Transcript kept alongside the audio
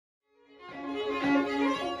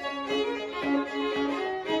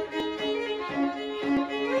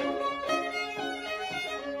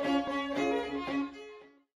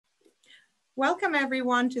Welcome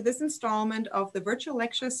everyone to this installment of the virtual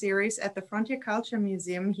lecture series at the Frontier Culture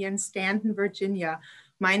Museum here in Stanton, Virginia.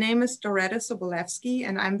 My name is Doretta Sobolewski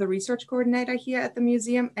and I'm the research coordinator here at the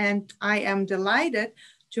museum, and I am delighted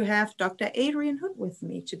to have Dr. Adrienne Hood with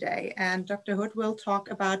me today. And Dr. Hood will talk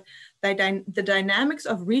about the dynamics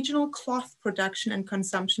of regional cloth production and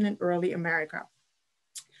consumption in early America.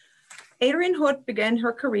 Adrienne Hood began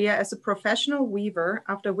her career as a professional weaver,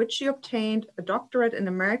 after which she obtained a doctorate in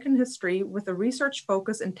American history with a research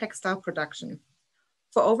focus in textile production.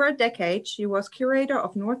 For over a decade, she was curator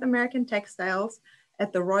of North American textiles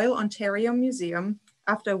at the Royal Ontario Museum,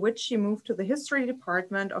 after which she moved to the history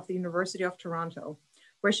department of the University of Toronto,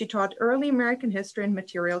 where she taught early American history and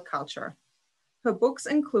material culture. Her books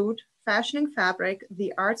include Fashioning Fabric,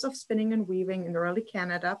 The Arts of Spinning and Weaving in Early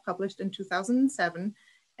Canada, published in 2007,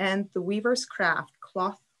 and The Weaver's Craft,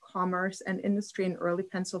 Cloth, Commerce, and Industry in Early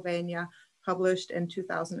Pennsylvania, published in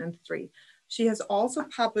 2003. She has also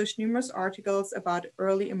published numerous articles about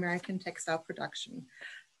early American textile production.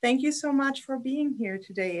 Thank you so much for being here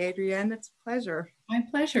today, Adrienne. It's a pleasure. My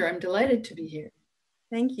pleasure. I'm delighted to be here.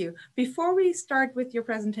 Thank you. Before we start with your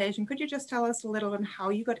presentation, could you just tell us a little on how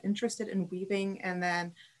you got interested in weaving and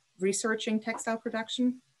then researching textile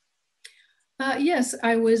production? Yes,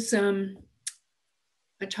 I was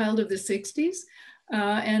a child of the 60s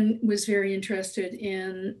and was very interested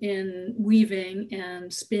in weaving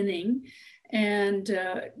and spinning, and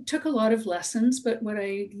took a lot of lessons. But what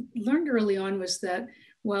I learned early on was that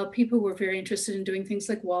while people were very interested in doing things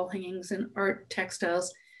like wall hangings and art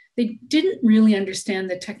textiles, they didn't really understand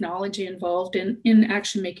the technology involved in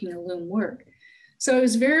actually making a loom work. So I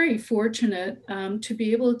was very fortunate to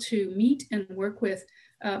be able to meet and work with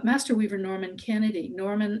master weaver Norman Kennedy.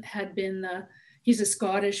 Norman had been he's a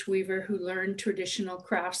Scottish weaver who learned traditional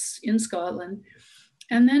crafts in Scotland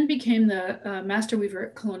and then became the master weaver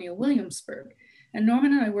at Colonial Williamsburg. And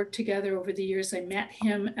Norman and I worked together over the years. I met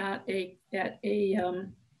him at a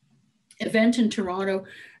event in Toronto.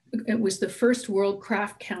 It was the first World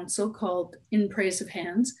Craft Council called In Praise of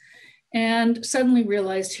Hands, and suddenly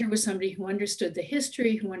realized here was somebody who understood the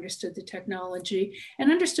history, who understood the technology,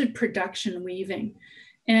 and understood production weaving.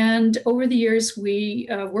 And over the years, we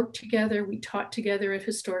worked together, we taught together at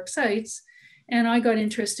historic sites, and I got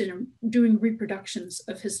interested in doing reproductions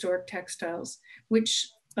of historic textiles, which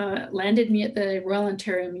landed me at the Royal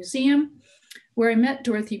Ontario Museum, where I met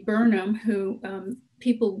Dorothy Burnham, who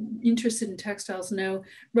people interested in textiles know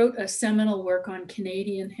wrote a seminal work on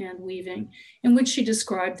Canadian hand weaving, in which she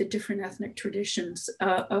described the different ethnic traditions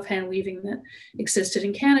of hand weaving that existed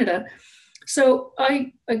in Canada. So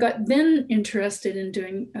I got then interested in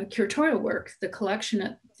doing curatorial work. The collection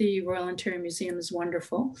at the Royal Ontario Museum is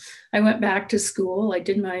wonderful. I went back to school. I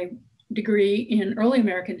did my degree in early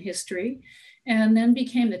American history and then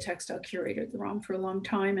became the textile curator at the ROM for a long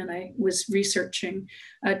time. And I was researching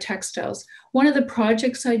textiles. One of the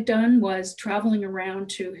projects I'd done was traveling around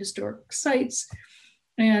to historic sites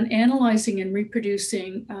and analyzing and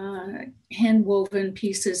reproducing hand woven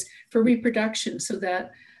pieces for reproduction, so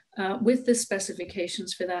that with the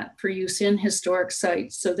specifications for that for use in historic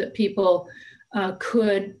sites, so that people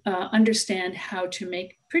could understand how to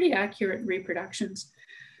make pretty accurate reproductions.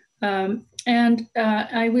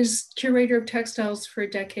 I was curator of textiles for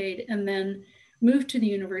a decade and then moved to the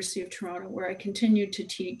University of Toronto, where I continued to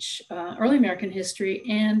teach early American history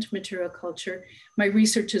and material culture. My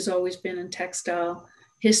research has always been in textile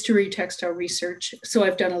history, textile research. So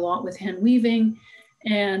I've done a lot with hand weaving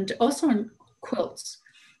and also on quilts.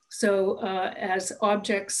 So as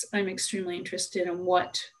objects, I'm extremely interested in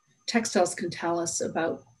what textiles can tell us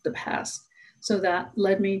about the past. So that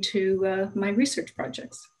led me to my research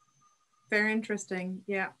projects. Very interesting.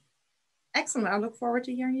 Yeah. Excellent. I look forward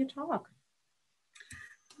to hearing you talk.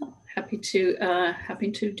 Happy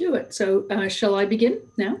to do it. So shall I begin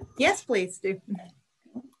now? Yes, please do.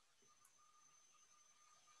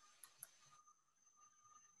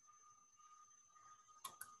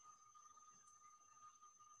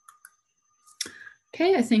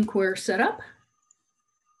 Okay, I think we're set up.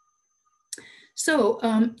 So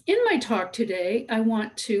in my talk today, I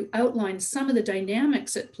want to outline some of the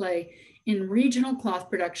dynamics at play in regional cloth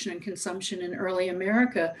production and consumption in early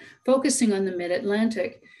America, focusing on the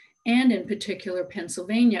mid-Atlantic and in particular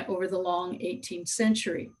Pennsylvania over the long 18th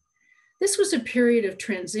century. This was a period of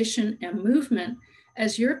transition and movement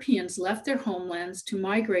as Europeans left their homelands to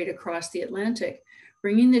migrate across the Atlantic,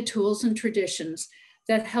 bringing the tools and traditions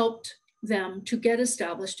that helped them to get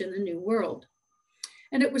established in the New World.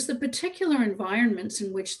 And it was the particular environments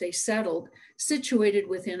in which they settled, situated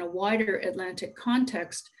within a wider Atlantic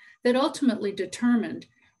context, that ultimately determined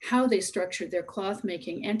how they structured their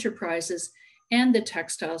cloth-making enterprises and the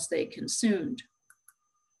textiles they consumed.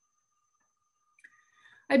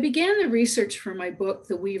 I began the research for my book,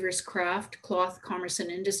 The Weaver's Craft, Cloth, Commerce, and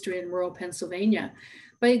Industry in Rural Pennsylvania,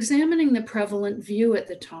 by examining the prevalent view at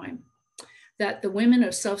the time that the women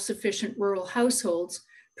of self-sufficient rural households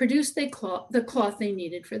produced the cloth they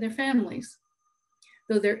needed for their families.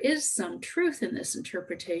 Though there is some truth in this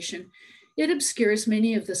interpretation, it obscures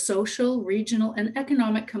many of the social, regional, and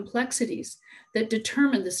economic complexities that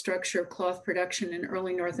determine the structure of cloth production in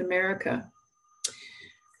early North America.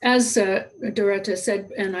 As Doretta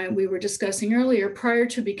said, and we were discussing earlier, prior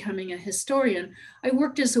to becoming a historian, I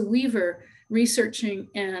worked as a weaver, researching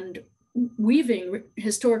and weaving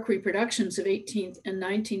historic reproductions of 18th and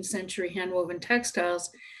 19th century handwoven textiles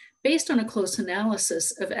based on a close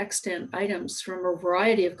analysis of extant items from a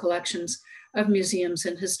variety of collections of museums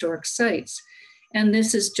and historic sites. And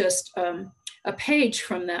this is just a page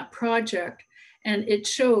from that project, and it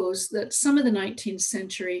shows that some of the 19th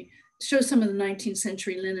century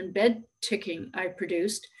linen bed ticking I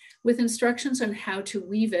produced with instructions on how to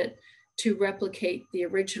weave it to replicate the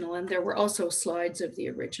original. And there were also slides of the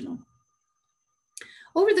original.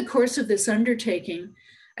 Over the course of this undertaking,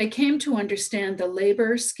 I came to understand the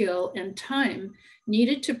labor, skill, and time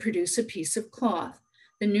needed to produce a piece of cloth,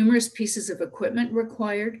 the numerous pieces of equipment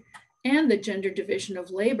required, and the gender division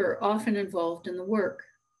of labor often involved in the work.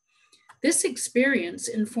 This experience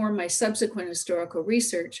informed my subsequent historical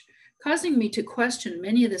research, causing me to question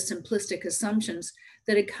many of the simplistic assumptions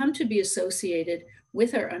that had come to be associated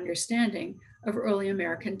with our understanding of early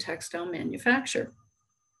American textile manufacture.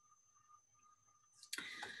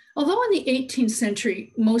 Although in the 18th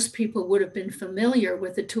century, most people would have been familiar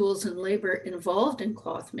with the tools and labor involved in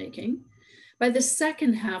cloth making, by the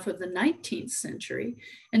second half of the 19th century,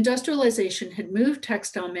 industrialization had moved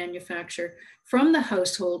textile manufacture from the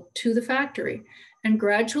household to the factory, and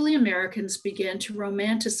gradually Americans began to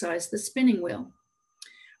romanticize the spinning wheel.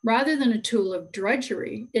 Rather than a tool of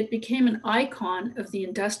drudgery, it became an icon of the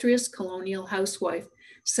industrious colonial housewife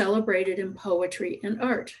celebrated in poetry and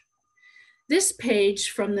art. This page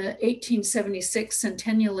from the 1876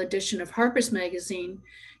 centennial edition of Harper's Magazine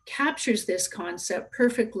captures this concept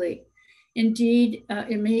perfectly. Indeed,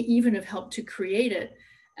 it may even have helped to create it,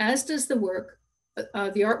 as does the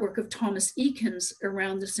artwork of Thomas Eakins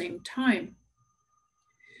around the same time.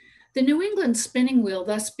 The New England spinning wheel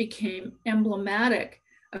thus became emblematic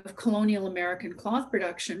of colonial American cloth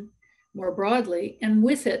production more broadly, and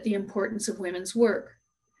with it, the importance of women's work.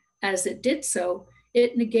 As it did so,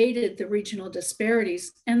 it negated the regional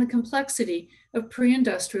disparities and the complexity of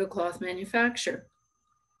pre-industrial cloth manufacture.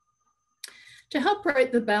 To help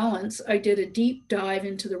write the balance, I did a deep dive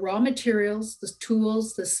into the raw materials, the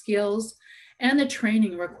tools, the skills, and the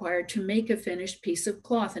training required to make a finished piece of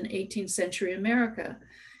cloth in 18th century America,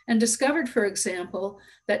 and discovered, for example,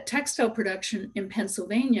 that textile production in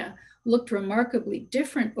Pennsylvania looked remarkably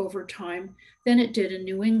different over time than it did in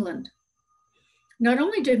New England. Not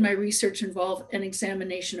only did my research involve an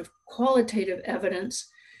examination of qualitative evidence,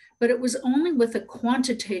 but it was only with a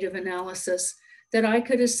quantitative analysis that I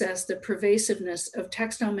could assess the pervasiveness of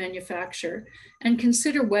textile manufacture and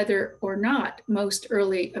consider whether or not most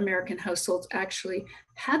early American households actually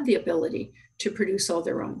had the ability to produce all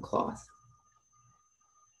their own cloth.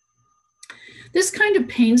 This kind of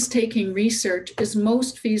painstaking research is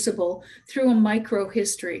most feasible through a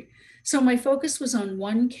microhistory. So my focus was on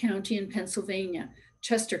one county in Pennsylvania,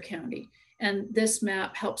 Chester County, and this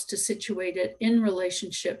map helps to situate it in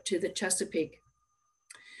relationship to the Chesapeake.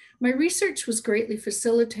 My research was greatly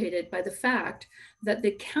facilitated by the fact that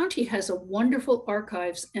the county has a wonderful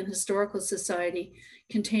archives and historical society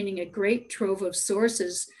containing a great trove of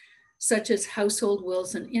sources, such as household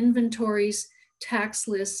wills and inventories, tax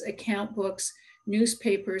lists, account books,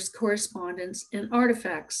 newspapers, correspondence, and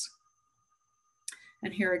artifacts.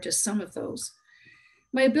 And here are just some of those.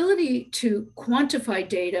 My ability to quantify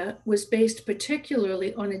data was based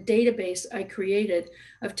particularly on a database I created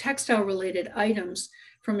of textile-related items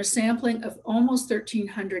from a sampling of almost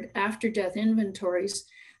 1,300 after-death inventories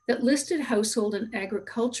that listed household and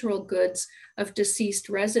agricultural goods of deceased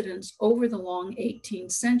residents over the long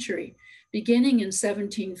 18th century, beginning in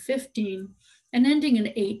 1715 and ending in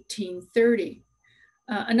 1830.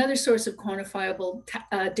 Another source of quantifiable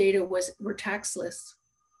data were tax lists.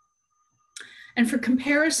 And for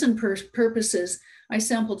comparison purposes, I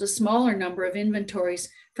sampled a smaller number of inventories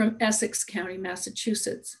from Essex County,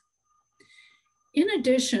 Massachusetts. In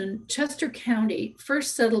addition, Chester County,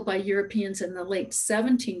 first settled by Europeans in the late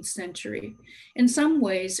 17th century, in some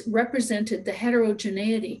ways represented the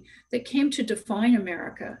heterogeneity that came to define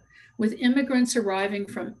America, with immigrants arriving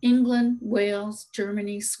from England, Wales,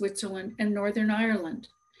 Germany, Switzerland, and Northern Ireland.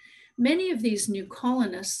 Many of these new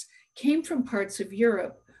colonists came from parts of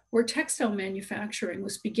Europe where textile manufacturing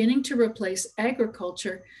was beginning to replace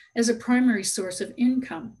agriculture as a primary source of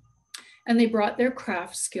income, and they brought their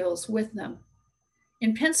craft skills with them.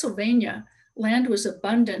 In Pennsylvania, land was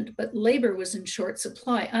abundant, but labor was in short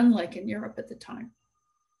supply, unlike in Europe at the time.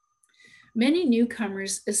 Many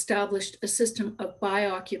newcomers established a system of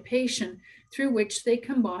bioccupation through which they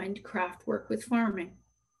combined craft work with farming.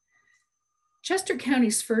 Chester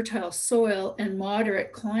County's fertile soil and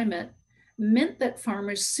moderate climate meant that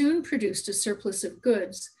farmers soon produced a surplus of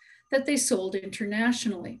goods that they sold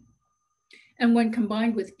internationally. And when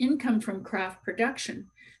combined with income from craft production,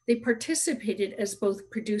 they participated as both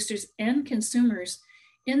producers and consumers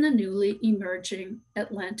in the newly emerging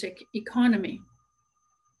Atlantic economy.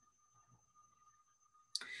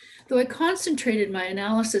 Though I concentrated my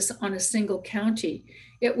analysis on a single county,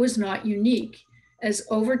 it was not unique, as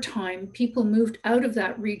over time, people moved out of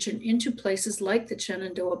that region into places like the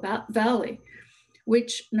Shenandoah Valley,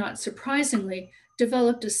 which, not surprisingly,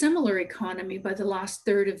 developed a similar economy by the last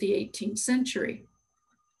third of the 18th century.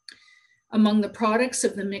 Among the products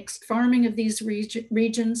of the mixed farming of these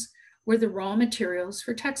regions were the raw materials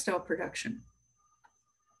for textile production.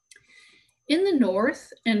 In the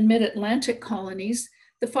North and Mid-Atlantic colonies,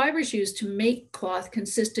 the fibers used to make cloth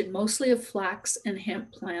consisted mostly of flax and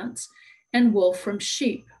hemp plants and wool from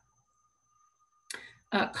sheep.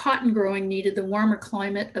 Cotton growing needed the warmer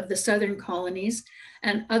climate of the southern colonies,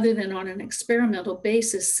 and other than on an experimental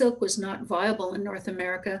basis, silk was not viable in North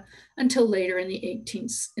America until later in the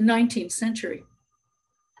 19th century.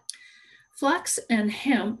 Flax and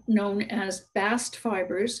hemp, known as bast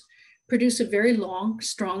fibers, produce a very long,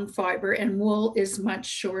 strong fiber, and wool is much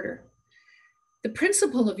shorter. The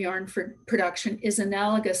principle of yarn production is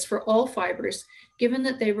analogous for all fibers, given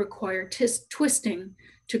that they require twisting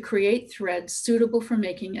to create threads suitable for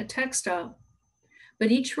making a textile.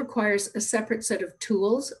 But each requires a separate set of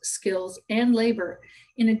tools, skills, and labor,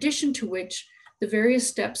 in addition to which the various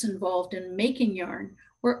steps involved in making yarn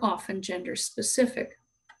were often gender specific.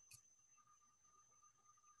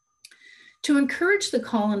 To encourage the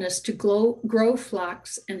colonists to grow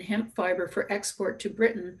flax and hemp fiber for export to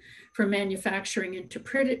Britain for manufacturing into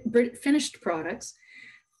finished products,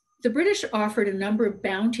 the British offered a number of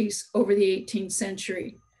bounties over the 18th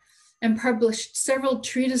century and published several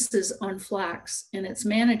treatises on flax and its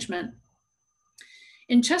management.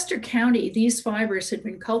 In Chester County, these fibers had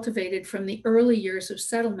been cultivated from the early years of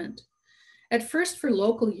settlement, at first for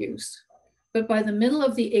local use, but by the middle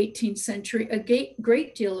of the 18th century, a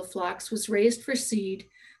great deal of flax was raised for seed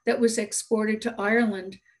that was exported to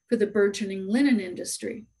Ireland for the burgeoning linen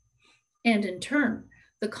industry. And in turn,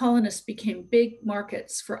 the colonists became big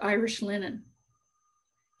markets for Irish linen.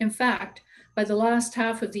 In fact, by the last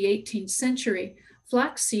half of the 18th century,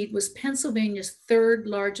 flaxseed was Pennsylvania's third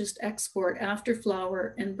largest export after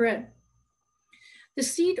flour and bread. The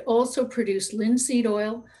seed also produced linseed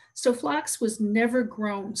oil, so flax was never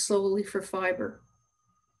grown solely for fiber.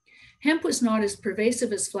 Hemp was not as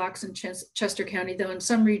pervasive as flax in Chester County, though in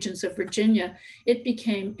some regions of Virginia, it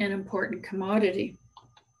became an important commodity.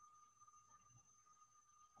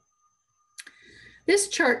 This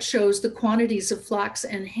chart shows the quantities of flax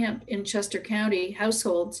and hemp in Chester County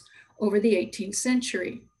households over the 18th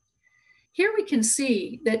century. Here we can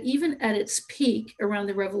see that even at its peak around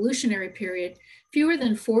the Revolutionary period, fewer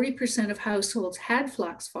than 40% of households had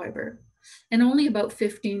flax fiber, and only about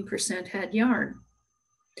 15% had yarn.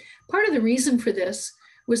 Part of the reason for this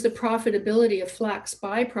was the profitability of flax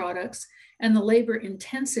byproducts and the labor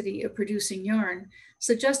intensity of producing yarn,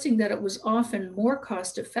 suggesting that it was often more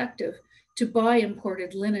cost-effective to buy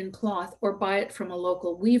imported linen cloth or buy it from a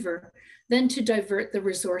local weaver than to divert the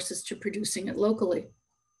resources to producing it locally.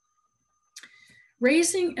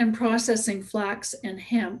 Raising and processing flax and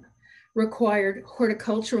hemp required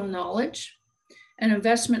horticultural knowledge, an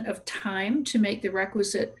investment of time to make the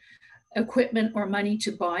requisite equipment or money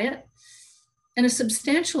to buy it, and a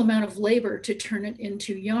substantial amount of labor to turn it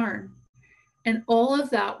into yarn. And all of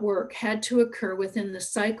that work had to occur within the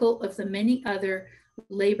cycle of the many other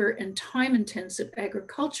labor and time-intensive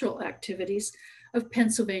agricultural activities of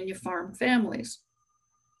Pennsylvania farm families.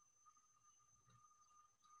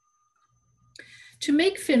 To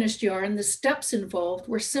make finished yarn, the steps involved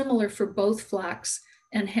were similar for both flax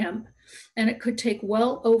and hemp, and it could take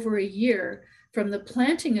well over a year from the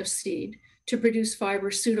planting of seed to produce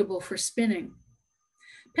fiber suitable for spinning.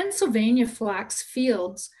 Pennsylvania flax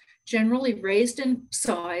fields generally raised in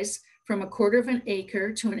size from 1/4 of an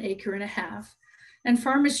acre to 1.5 acres and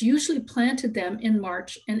farmers usually planted them in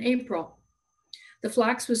March and April. The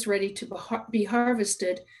flax was ready to be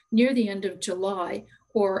harvested near the end of July,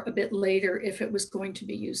 or a bit later if it was going to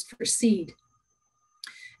be used for seed.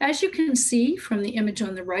 As you can see from the image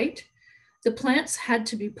on the right, the plants had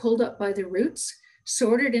to be pulled up by the roots,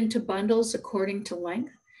 sorted into bundles according to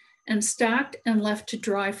length, and stacked and left to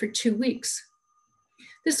dry for 2 weeks.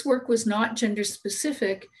 This work was not gender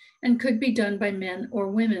specific and could be done by men or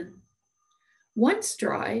women. Once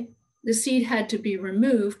dry, the seed had to be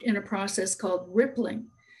removed in a process called rippling.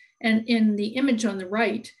 And in the image on the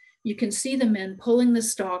right, you can see the men pulling the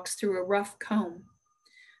stalks through a rough comb.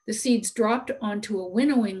 The seeds dropped onto a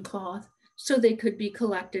winnowing cloth so they could be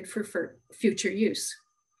collected for future use.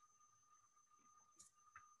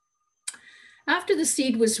 After the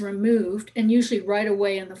seed was removed, and usually right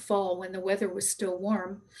away in the fall when the weather was still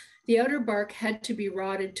warm, the outer bark had to be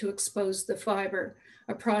rotted to expose the fiber,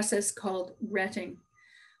 a process called retting.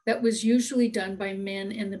 That was usually done by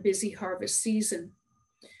men in the busy harvest season.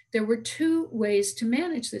 There were 2 ways to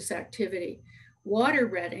manage this activity. Water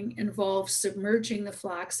retting involves submerging the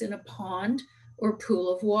flax in a pond or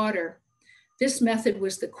pool of water. This method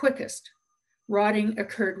was the quickest. Rotting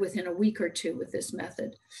occurred within a week or 2 with this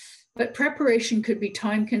method. But preparation could be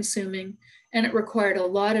time-consuming, and it required a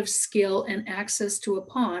lot of skill and access to a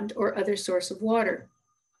pond or other source of water.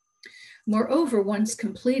 Moreover, once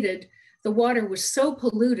completed, the water was so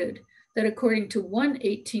polluted that according to one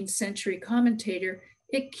 18th century commentator,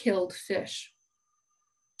 it killed fish.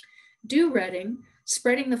 Dew retting,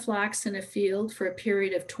 spreading the flax in a field for a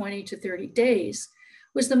period of 20 to 30 days,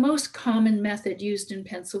 was the most common method used in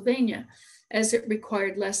Pennsylvania, as it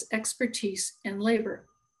required less expertise and labor.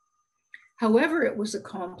 However it was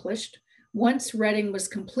accomplished, once retting was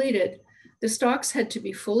completed, the stalks had to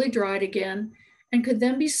be fully dried again and could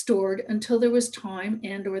then be stored until there was time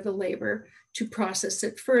and or the labor to process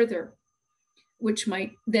it further, which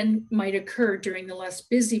might occur during the less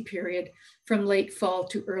busy period from late fall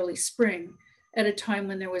to early spring, at a time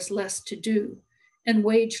when there was less to do, and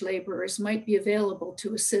wage laborers might be available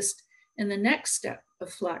to assist in the next step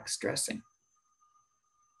of flax dressing.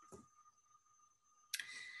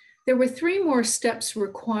 There were 3 more steps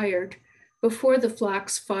required before the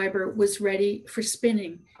flax fiber was ready for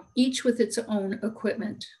spinning, each with its own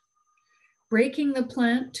equipment. Breaking the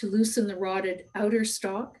plant to loosen the rotted outer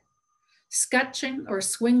stalk, scutching or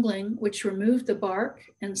swingling, which removed the bark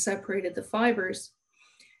and separated the fibers,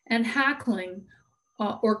 and hackling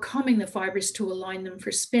or combing the fibers to align them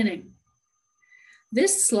for spinning.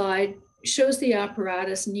 This slide shows the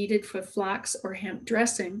apparatus needed for flax or hemp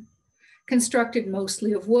dressing, constructed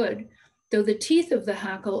mostly of wood, though the teeth of the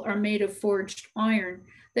hackle are made of forged iron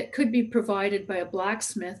that could be provided by a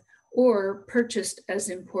blacksmith or purchased as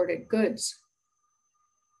imported goods.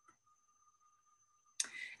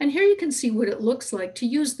 And here you can see what it looks like to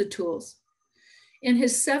use the tools. In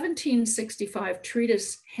his 1765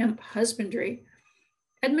 treatise, Hemp Husbandry,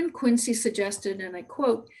 Edmund Quincy suggested, and I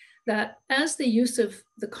quote, that as the use of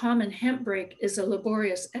the common hemp brake is a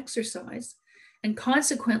laborious exercise, and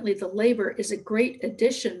consequently the labor is a great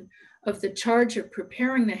addition of the charge of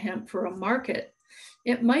preparing the hemp for a market,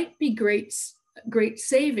 it might be great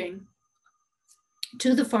saving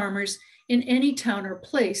to the farmers in any town or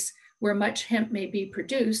place where much hemp may be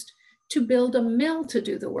produced to build a mill to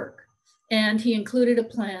do the work. And he included a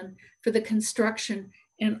plan for the construction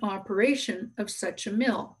and operation of such a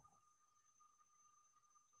mill.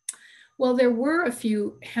 While there were a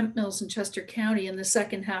few hemp mills in Chester County in the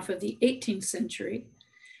second half of the 18th century,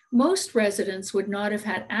 most residents would not have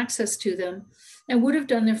had access to them and would have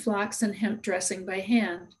done their flax and hemp dressing by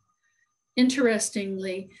hand.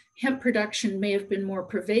 Interestingly, hemp production may have been more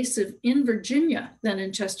pervasive in Virginia than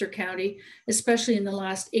in Chester County, especially in the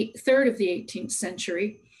last third of the 18th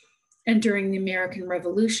century and during the American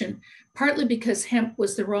Revolution, partly because hemp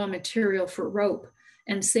was the raw material for rope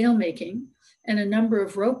and sail making, and a number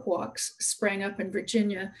of rope walks sprang up in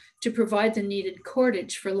Virginia to provide the needed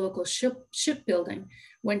cordage for local shipbuilding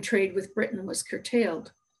when trade with Britain was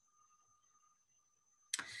curtailed.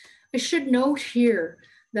 I should note here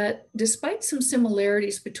that despite some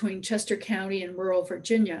similarities between Chester County and rural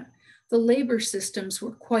Virginia, the labor systems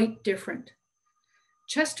were quite different.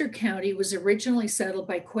 Chester County was originally settled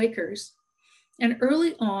by Quakers, and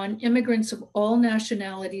early on, immigrants of all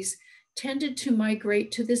nationalities tended to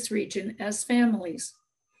migrate to this region as families.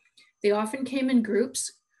 They often came in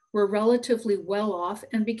groups, were relatively well off,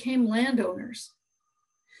 and became landowners.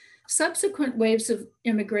 Subsequent waves of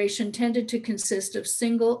immigration tended to consist of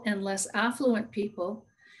single and less affluent people,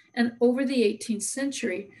 And over the 18th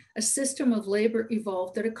century, a system of labor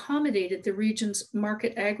evolved that accommodated the region's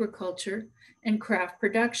market agriculture and craft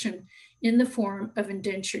production in the form of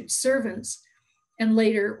indentured servants and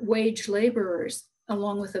later wage laborers,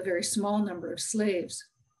 along with a very small number of slaves.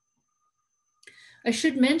 I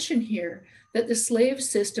should mention here that the slave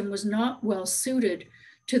system was not well suited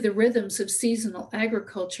to the rhythms of seasonal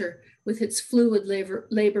agriculture with its fluid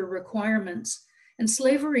labor requirements, and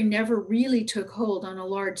slavery never really took hold on a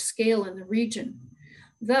large scale in the region.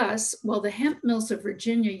 Thus, while the hemp mills of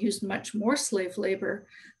Virginia used much more slave labor,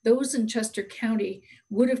 those in Chester County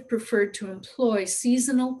would have preferred to employ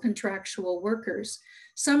seasonal contractual workers,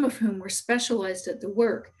 some of whom were specialized at the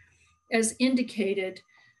work, as indicated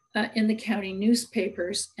in the county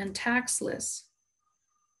newspapers and tax lists.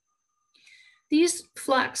 These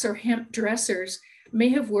flax or hemp dressers may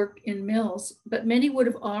have worked in mills, but many would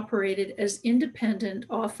have operated as independent,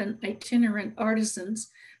 often itinerant artisans,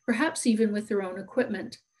 perhaps even with their own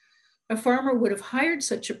equipment. A farmer would have hired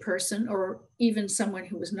such a person, or even someone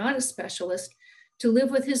who was not a specialist, to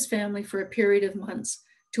live with his family for a period of months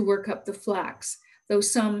to work up the flax, though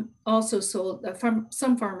some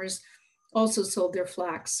farmers also sold their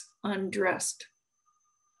flax undressed.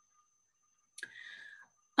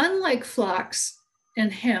 Unlike flax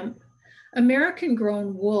and hemp,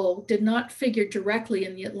 American-grown wool did not figure directly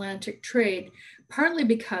in the Atlantic trade, partly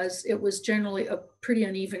because it was generally of pretty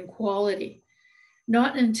uneven quality.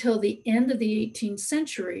 Not until the end of the 18th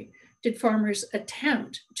century did farmers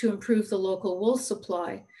attempt to improve the local wool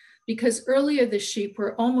supply, because earlier the sheep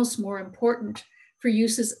were almost more important for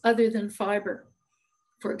uses other than fiber.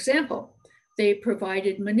 For example, they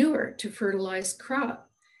provided manure to fertilize crop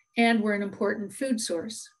and were an important food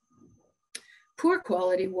source. Poor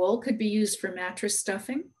quality wool could be used for mattress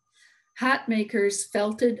stuffing. Hat makers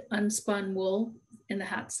felted unspun wool in the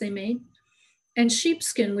hats they made, and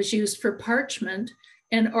sheepskin was used for parchment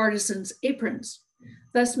and artisans' aprons.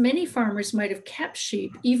 Thus, many farmers might have kept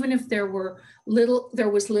sheep even if there was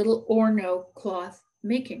little or no cloth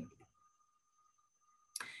making.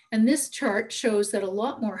 And this chart shows that a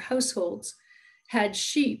lot more households had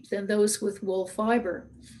sheep than those with wool fiber.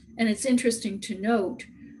 And it's interesting to note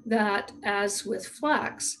that, as with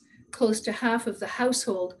flax, close to half of the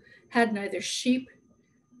household had neither sheep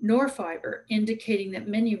nor fiber, indicating that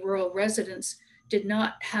many rural residents did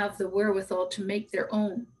not have the wherewithal to make their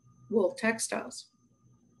own wool textiles.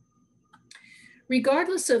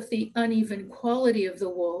 Regardless of the uneven quality of the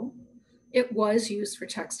wool, it was used for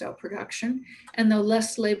textile production, and though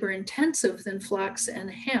less labor intensive than flax and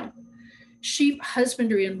hemp, sheep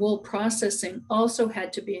husbandry and wool processing also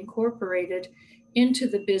had to be incorporated into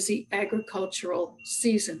the busy agricultural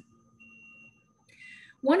season.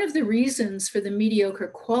 One of the reasons for the mediocre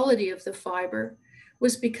quality of the fiber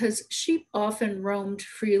was because sheep often roamed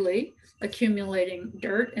freely, accumulating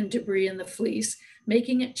dirt and debris in the fleece,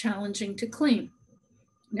 making it challenging to clean.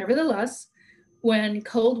 Nevertheless, when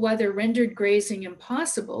cold weather rendered grazing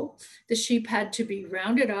impossible, the sheep had to be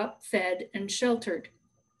rounded up, fed, and sheltered.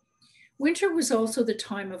 Winter was also the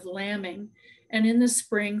time of lambing, and in the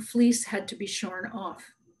spring, fleece had to be shorn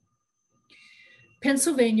off.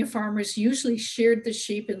 Pennsylvania farmers usually sheared the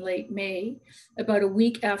sheep in late May, about a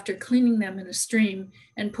week after cleaning them in a stream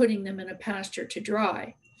and putting them in a pasture to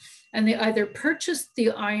dry. And they either purchased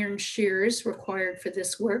the iron shears required for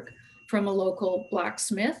this work from a local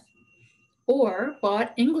blacksmith or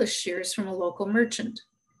bought English shears from a local merchant.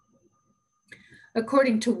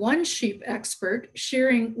 According to one sheep expert,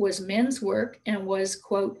 shearing was men's work and was,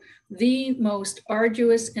 quote, the most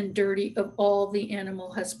arduous and dirty of all the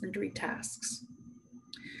animal husbandry tasks.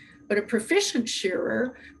 But a proficient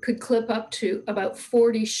shearer could clip up to about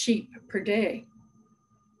 40 sheep per day.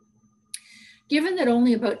 Given that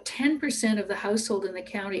only about 10% of the household in the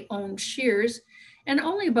county owned shears, and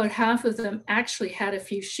only about half of them actually had a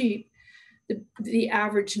few sheep, the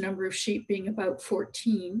average number of sheep being about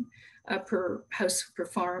 14 per house per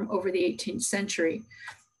farm over the 18th century,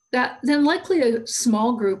 then likely a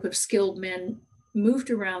small group of skilled men moved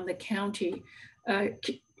around the county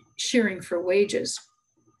shearing for wages.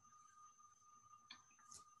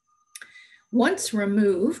 Once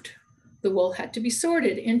removed, the wool had to be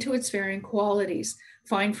sorted into its varying qualities,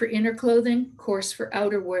 fine for inner clothing, coarse for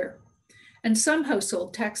outerwear. And some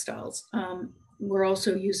household textiles were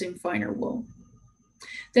also using finer wool.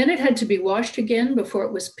 Then it had to be washed again before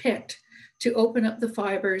it was picked to open up the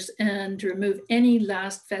fibers and remove any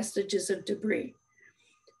last vestiges of debris.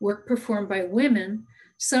 Work performed by women,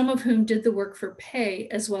 some of whom did the work for pay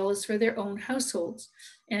as well as for their own households,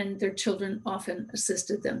 and their children often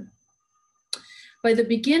assisted them. By the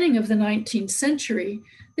beginning of the 19th century,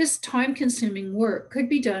 this time-consuming work could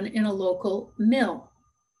be done in a local mill.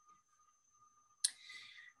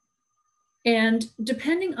 And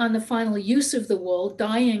depending on the final use of the wool,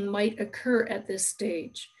 dyeing might occur at this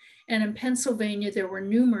stage. And in Pennsylvania, there were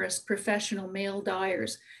numerous professional male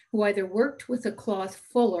dyers who either worked with a cloth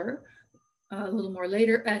fuller, a little more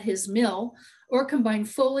later, at his mill, or combined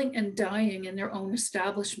fulling and dyeing in their own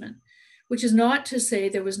establishment, which is not to say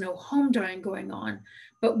there was no home dyeing going on,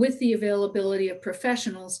 but with the availability of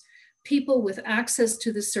professionals, people with access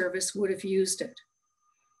to the service would have used it.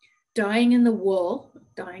 Dyeing in the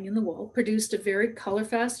wool produced a very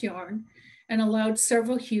color-fast yarn and allowed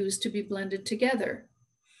several hues to be blended together.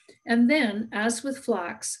 And then, as with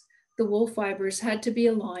flax, the wool fibers had to be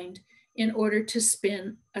aligned in order to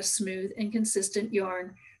spin a smooth and consistent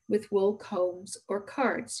yarn with wool combs or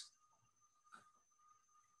cards.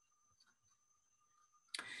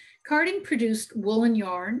 Carding produced woolen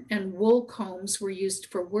yarn, and wool combs were used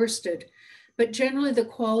for worsted, but generally the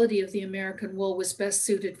quality of the American wool was best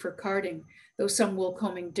suited for carding, though some wool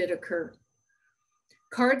combing did occur.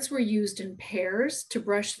 Cards were used in pairs to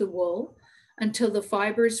brush the wool until the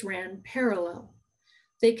fibers ran parallel.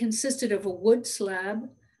 They consisted of a wood slab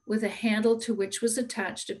with a handle to which was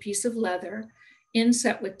attached a piece of leather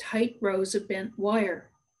inset with tight rows of bent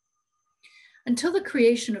wire. Until the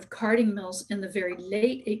creation of carding mills in the very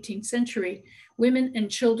late 18th century, women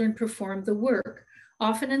and children performed the work,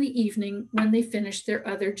 often in the evening when they finished their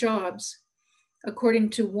other jobs. According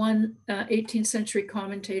to one 18th century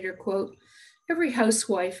commentator, quote, "Every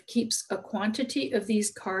housewife keeps a quantity of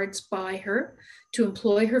these cards by her to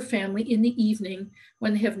employ her family in the evening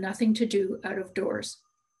when they have nothing to do out of doors."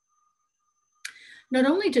 Not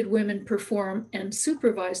only did women perform and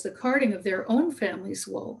supervise the carding of their own family's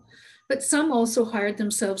wool, but some also hired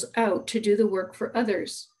themselves out to do the work for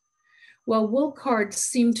others. While wool cards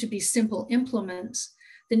seemed to be simple implements,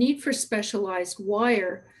 the need for specialized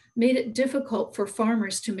wire made it difficult for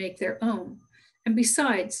farmers to make their own. And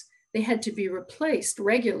besides, they had to be replaced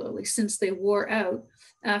regularly since they wore out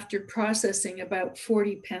after processing about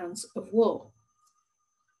 40 pounds of wool.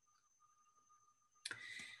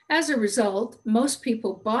 As a result, most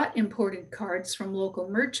people bought imported cards from local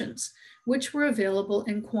merchants, which were available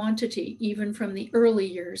in quantity even from the early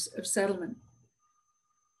years of settlement.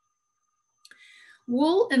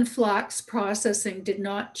 Wool and flax processing did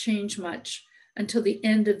not change much until the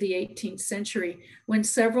end of the 18th century, when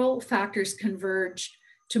several factors converged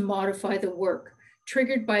to modify the work,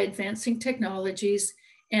 triggered by advancing technologies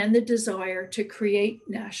and the desire to create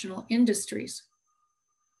national industries.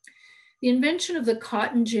 The invention of the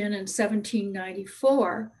cotton gin in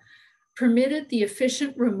 1794 permitted the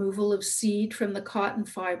efficient removal of seed from the cotton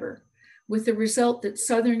fiber, with the result that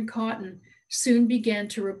Southern cotton soon began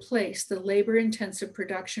to replace the labor-intensive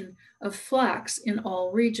production of flax in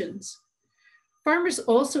all regions. Farmers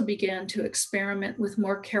also began to experiment with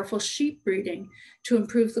more careful sheep breeding to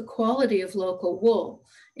improve the quality of local wool,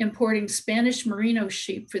 importing Spanish merino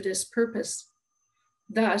sheep for this purpose.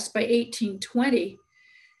 Thus, by 1820,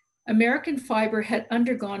 American fiber had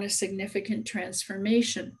undergone a significant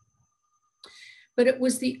transformation. But it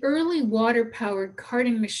was the early water-powered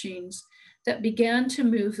carding machines that began to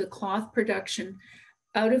move the cloth production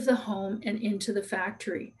out of the home and into the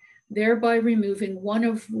factory, thereby removing one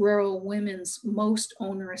of rural women's most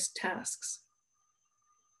onerous tasks.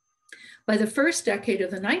 By the first decade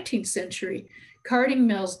of the 19th century, carding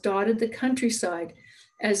mills dotted the countryside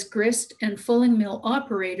as grist and fulling mill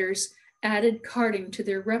operators added carding to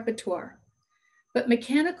their repertoire. But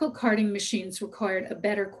mechanical carding machines required a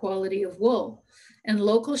better quality of wool, and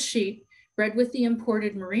local sheep bred with the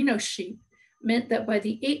imported merino sheep meant that by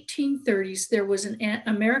the 1830s, there was an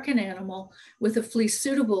American animal with a fleece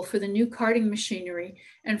suitable for the new carding machinery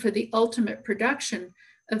and for the ultimate production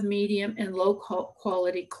of medium and low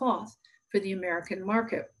quality cloth for the American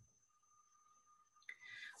market.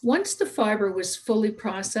 Once the fiber was fully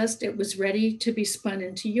processed, it was ready to be spun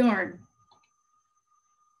into yarn.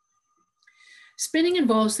 Spinning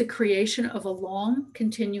involves the creation of a long,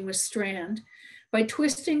 continuous strand by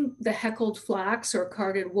twisting the heckled flax or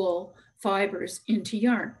carded wool fibers into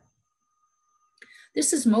yarn.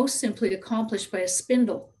 This is most simply accomplished by a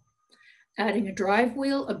spindle. Adding a drive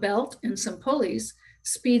wheel, a belt, and some pulleys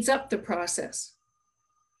speeds up the process.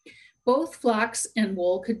 Both flax and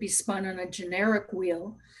wool could be spun on a generic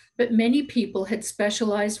wheel, but many people had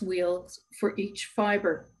specialized wheels for each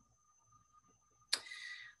fiber.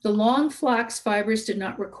 The long flax fibers did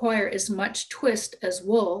not require as much twist as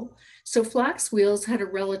wool, so flax wheels had a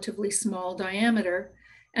relatively small diameter,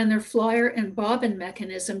 and their flyer and bobbin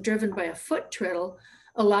mechanism, driven by a foot treadle,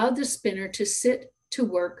 allowed the spinner to sit to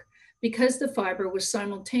work because the fiber was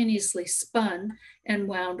simultaneously spun and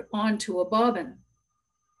wound onto a bobbin.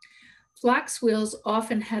 Flax wheels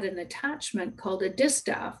often had an attachment called a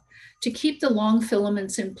distaff to keep the long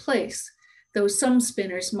filaments in place, though some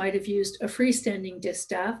spinners might have used a freestanding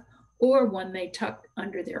distaff or one they tucked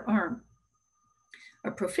under their arm.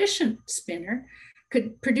 A proficient spinner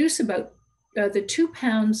could produce about the 2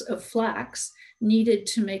 pounds of flax needed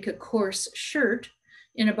to make a coarse shirt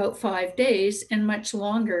in about 5 days, and much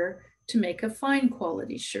longer to make a fine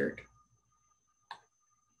quality shirt.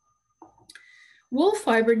 Wool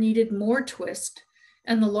fiber needed more twist,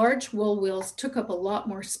 and the large wool wheels took up a lot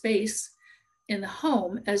more space in the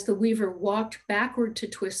home as the weaver walked backward to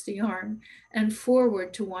twist the yarn and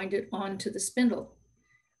forward to wind it onto the spindle.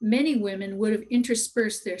 Many women would have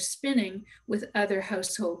interspersed their spinning with other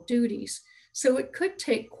household duties, so it could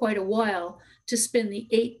take quite a while to spin the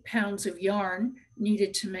 8 pounds of yarn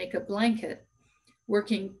needed to make a blanket.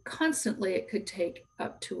 Working constantly, it could take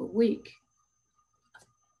up to a week.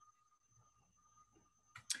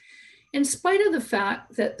 In spite of the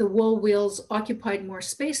fact that the wool wheels occupied more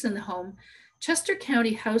space in the home, Chester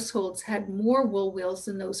County households had more wool wheels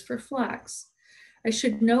than those for flax. I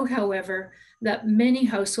should note, however, that many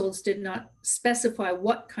households did not specify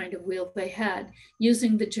what kind of wheel they had,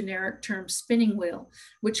 using the generic term spinning wheel,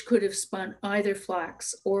 which could have spun either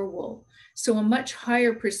flax or wool. So a much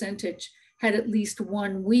higher percentage had at least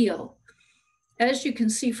one wheel. As you can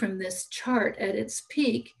see from this chart, at its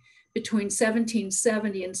peak, between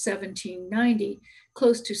 1770 and 1790,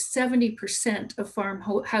 close to 70% of farm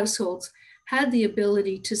households had the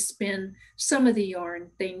ability to spin some of the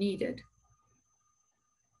yarn they needed.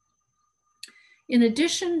 In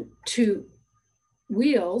addition to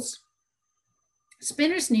wheels,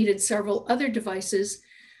 spinners needed several other devices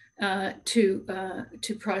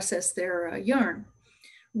to process their yarn.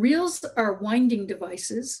 Reels are winding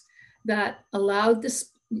devices that allowed the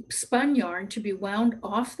spun yarn to be wound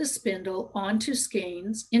off the spindle into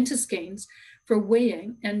skeins for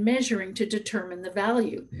weighing and measuring to determine the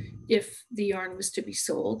value, if the yarn was to be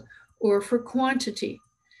sold, or for quantity.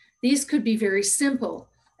 These could be very simple,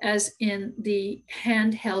 as in the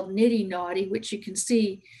handheld niddy noddy, which you can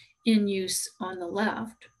see in use on the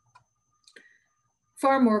left.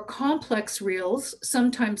 Far more complex reels,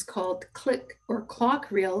 sometimes called click or clock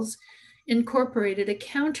reels, incorporated a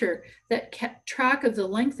counter that kept track of the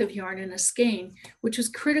length of yarn in a skein, which was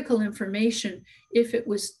critical information if it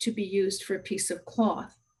was to be used for a piece of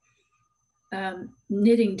cloth.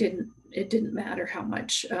 Knitting didn't matter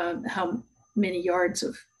how many yards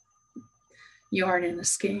of yarn in a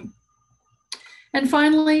skein. And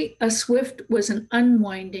finally, a swift was an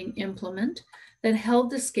unwinding implement that held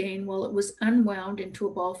the skein while it was unwound into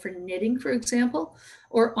a ball for knitting, for example,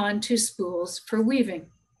 or onto spools for weaving.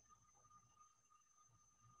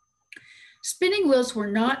 Spinning wheels were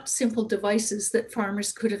not simple devices that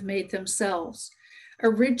farmers could have made themselves.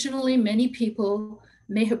 Originally, many people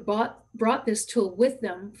may have brought this tool with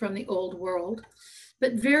them from the old world,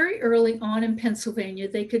 but very early on in Pennsylvania,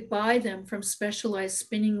 they could buy them from specialized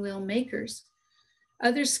spinning wheel makers.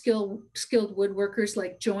 Other skilled woodworkers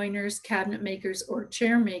like joiners, cabinet makers, or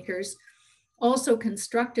chair makers also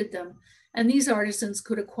constructed them, and these artisans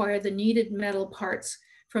could acquire the needed metal parts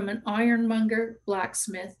from an ironmonger,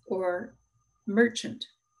 blacksmith, or merchant.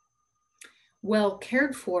 Well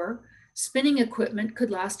cared for, spinning equipment could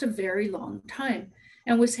last a very long time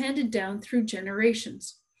and was handed down through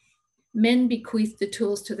generations. Men bequeathed the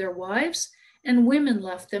tools to their wives, and women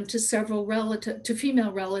left them to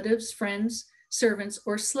female relatives, friends, servants,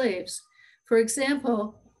 or slaves. For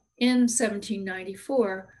example, in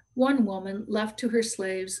 1794, one woman left to her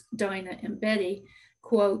slaves, Dinah and Betty,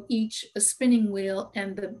 quote, each a spinning wheel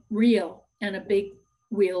and the reel and a big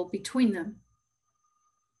wheel between them.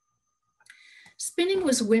 Spinning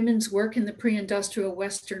was women's work in the pre-industrial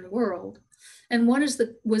Western world, and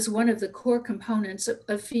was one of the core components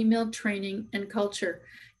of female training and culture,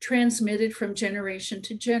 transmitted from generation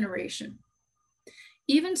to generation.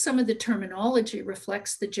 Even some of the terminology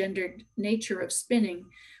reflects the gendered nature of spinning.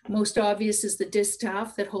 Most obvious is the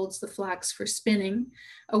distaff that holds the flax for spinning,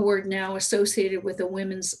 a word now associated with the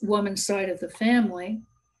woman's side of the family.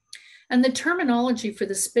 And the terminology for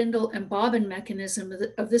the spindle and bobbin mechanism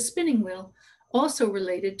of the spinning wheel also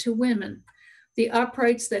related to women. The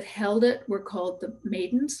uprights that held it were called the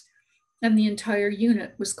maidens, and the entire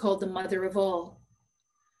unit was called the mother of all.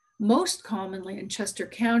 Most commonly in Chester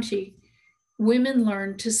County, women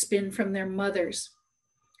learned to spin from their mothers,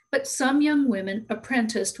 but some young women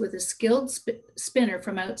apprenticed with a skilled spinner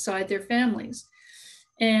from outside their families.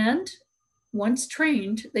 And once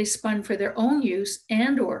trained, they spun for their own use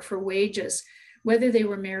and/or for wages, whether they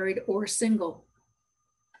were married or single.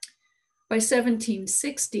 By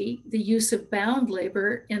 1760, the use of bound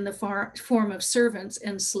labor in the form of servants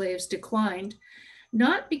and slaves declined,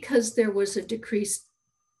 not because there was a decreased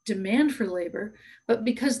demand for labor, but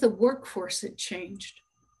because the workforce had changed.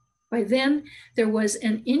 By then, there was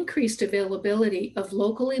an increased availability of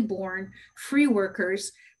locally born free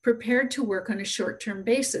workers prepared to work on a short-term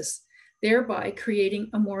basis, thereby creating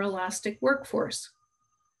a more elastic workforce.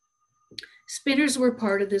 Spinners were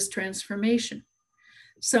part of this transformation.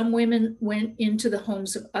 Some women went into the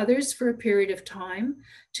homes of others for a period of time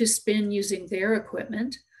to spin using their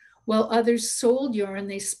equipment, while others sold yarn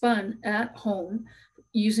they spun at home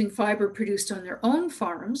using fiber produced on their own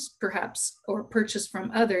farms, perhaps, or purchased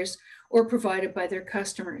from others, or provided by their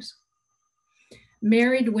customers.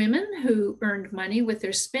 Married women who earned money with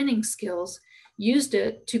their spinning skills used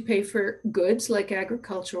it to pay for goods like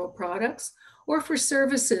agricultural products or for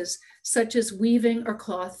services such as weaving or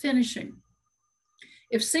cloth finishing.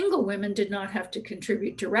 If single women did not have to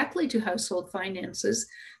contribute directly to household finances,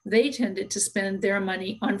 they tended to spend their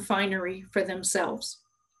money on finery for themselves.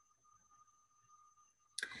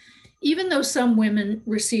 Even though some women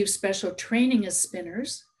received special training as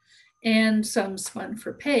spinners, and some spun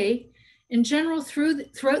for pay, in general,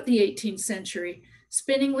 throughout the 18th century,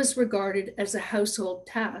 spinning was regarded as a household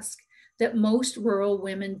task that most rural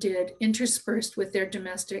women did, interspersed with their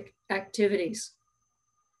domestic activities.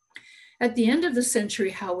 At the end of the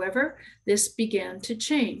century, however, this began to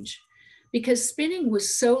change because spinning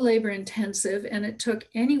was so labor intensive and it took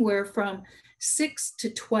anywhere from 6 to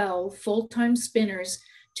 12 full-time spinners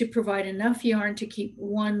to provide enough yarn to keep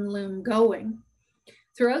one loom going.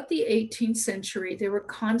 Throughout the 18th century, there were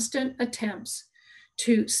constant attempts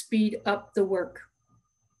to speed up the work.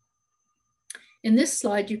 In this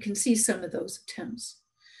slide, you can see some of those attempts.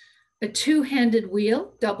 A two-handed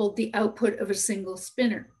wheel doubled the output of a single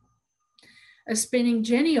spinner. A spinning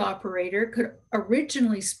jenny operator could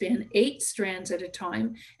originally spin 8 strands at a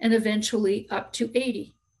time and eventually up to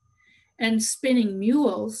 80. And spinning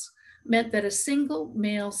mules meant that a single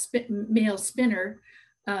male spinner,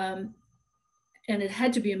 and it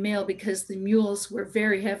had to be a male because the mules were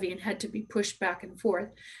very heavy and had to be pushed back and forth,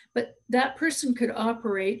 but that person could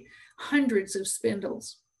operate hundreds of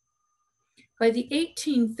spindles. By the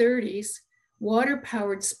 1830s,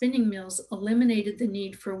 water-powered spinning mills eliminated the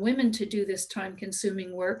need for women to do this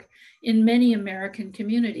time-consuming work in many American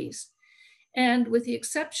communities. And with the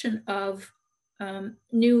exception of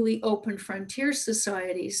newly opened frontier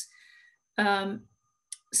societies,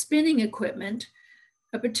 spinning equipment,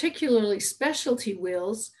 particularly specialty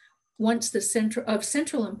wheels, once of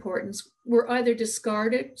central importance, were either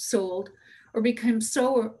discarded, sold, or became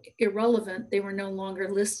so irrelevant they were no longer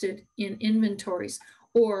listed in inventories,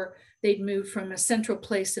 or they'd moved from a central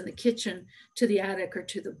place in the kitchen to the attic or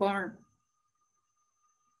to the barn.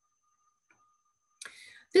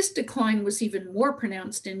 This decline was even more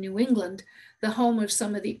pronounced in New England, the home of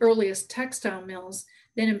some of the earliest textile mills,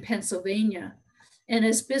 than in Pennsylvania. And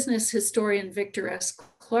as business historian Victor S.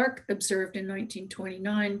 Clark observed in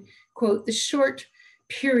 1929, quote, the short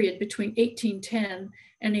period between 1810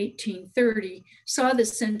 and 1830 saw the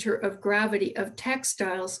center of gravity of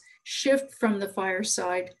textiles shift from the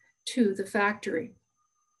fireside to the factory.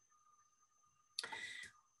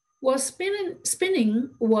 While spinning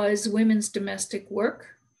was women's domestic work,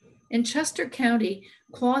 in Chester County,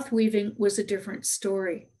 cloth weaving was a different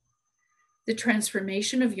story. The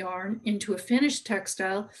transformation of yarn into a finished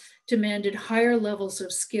textile demanded higher levels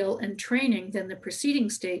of skill and training than the preceding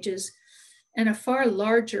stages, and a far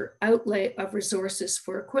larger outlay of resources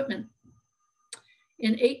for equipment.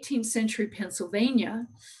 In 18th century Pennsylvania,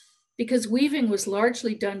 because weaving was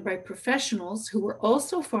largely done by professionals who were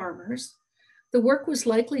also farmers, the work was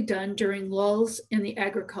likely done during lulls in the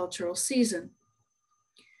agricultural season.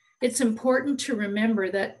 It's important to remember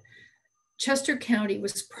that Chester County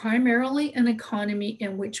was primarily an economy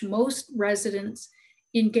in which most residents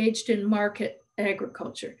engaged in market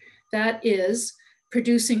agriculture. That is,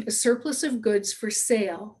 producing a surplus of goods for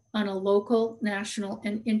sale on a local, national,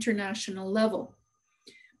 and international level.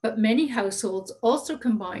 But many households also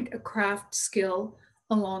combined a craft skill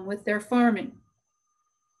along with their farming.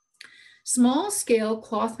 Small-scale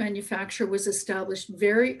cloth manufacture was established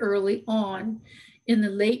very early on in the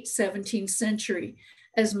late 17th century,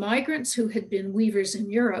 as migrants who had been weavers in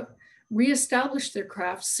Europe reestablished their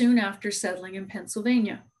craft soon after settling in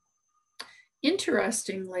Pennsylvania.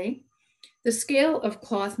 Interestingly, the scale of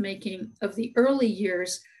cloth making of the early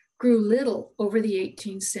years grew little over the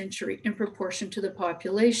 18th century in proportion to the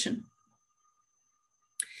population.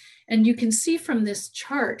 And you can see from this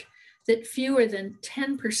chart that fewer than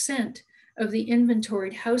 10% of the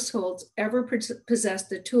inventoried households ever possessed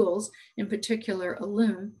the tools, in particular a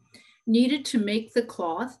loom, needed to make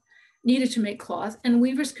cloth, and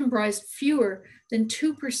weavers comprised fewer than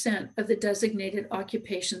 2% of the designated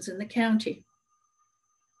occupations in the county.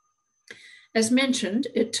 As mentioned,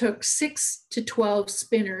 it took 6 to 12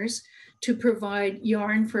 spinners to provide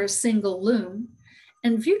yarn for a single loom.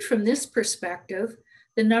 And viewed from this perspective,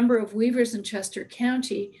 the number of weavers in Chester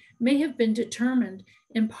County may have been determined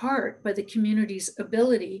in part by the community's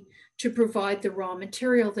ability to provide the raw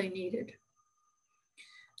material they needed.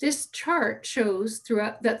 This chart shows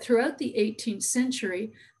throughout the 18th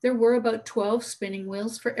century, there were about 12 spinning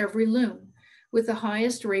wheels for every loom, with the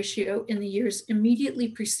highest ratio in the years immediately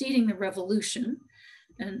preceding the Revolution,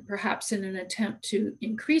 and perhaps in an attempt to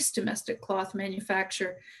increase domestic cloth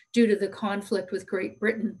manufacture due to the conflict with Great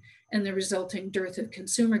Britain and the resulting dearth of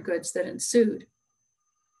consumer goods that ensued.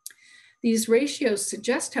 These ratios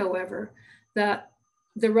suggest, however, that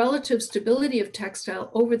the relative stability of textile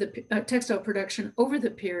production over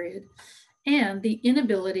the period and the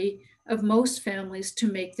inability of most families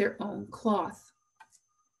to make their own cloth.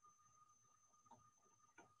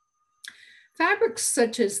 Fabrics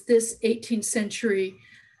such as this 18th century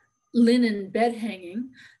linen bed hanging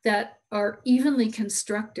that are evenly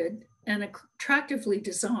constructed and attractively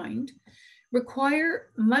designed require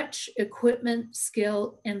much equipment,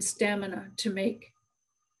 skill, and stamina to make.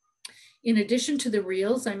 In addition to the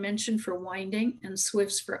reels I mentioned for winding and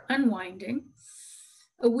swifts for unwinding,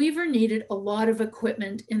 a weaver needed a lot of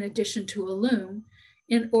equipment in addition to a loom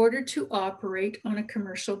in order to operate on a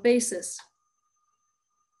commercial basis.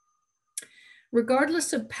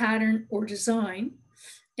 Regardless of pattern or design,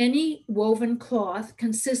 any woven cloth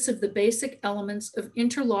consists of the basic elements of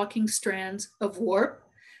interlocking strands of warp,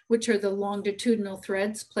 which are the longitudinal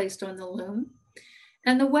threads placed on the loom,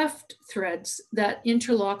 and the weft threads that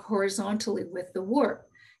interlock horizontally with the warp,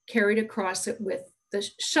 carried across it with the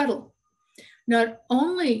shuttle. Not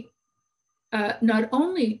only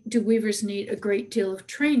do weavers need a great deal of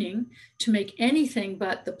training to make anything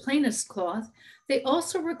but the plainest cloth, they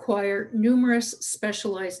also require numerous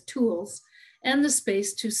specialized tools and the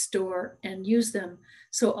space to store and use them.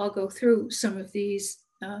 So I'll go through some of these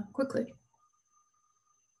quickly.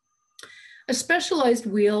 A specialized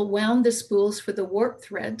wheel wound the spools for the warp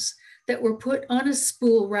threads that were put on a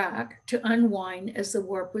spool rack to unwind as the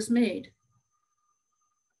warp was made.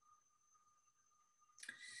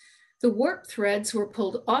 The warp threads were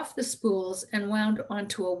pulled off the spools and wound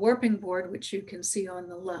onto a warping board, which you can see on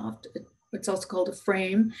the left. It's also called a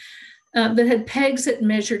frame, that had pegs at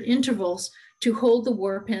measured intervals to hold the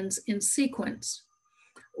warp ends in sequence.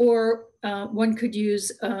 Or one could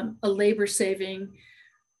use a labor-saving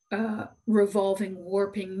revolving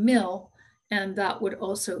warping mill, and that would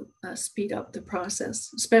also speed up the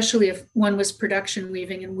process, especially if one was production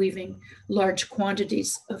weaving and weaving large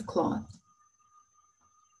quantities of cloth.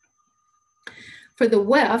 For the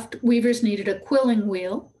weft, weavers needed a quilling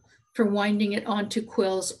wheel for winding it onto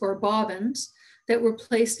quills or bobbins that were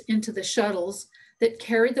placed into the shuttles that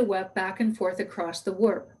carried the weft back and forth across the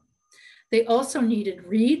warp. They also needed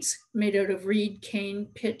reeds made out of reed, cane,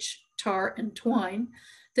 pitch, tar, and twine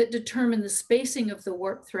that determine the spacing of the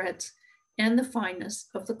warp threads and the fineness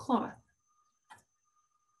of the cloth.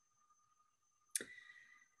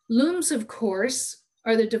 Looms, of course,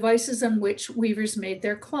 are the devices on which weavers made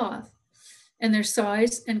their cloth, and their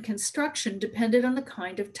size and construction depended on the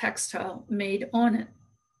kind of textile made on it.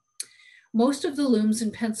 Most of the looms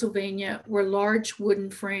in Pennsylvania were large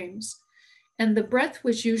wooden frames, and the breadth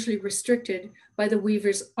was usually restricted by the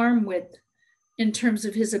weaver's arm width in terms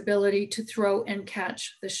of his ability to throw and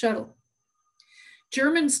catch the shuttle.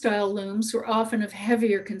 German-style looms were often of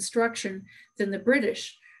heavier construction than the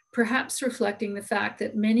British, perhaps reflecting the fact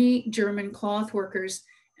that many German cloth workers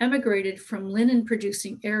emigrated from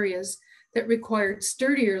linen-producing areas that required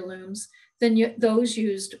sturdier looms than those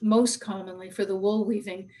used most commonly for the wool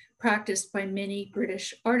weaving practiced by many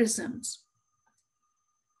British artisans.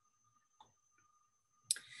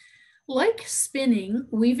 Like spinning,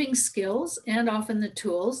 weaving skills, and often the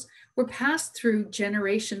tools, were passed through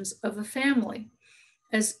generations of a family,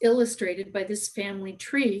 as illustrated by this family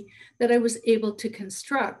tree that I was able to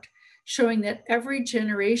construct, showing that every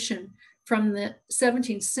generation from the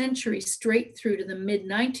 17th century straight through to the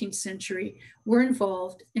mid-19th century were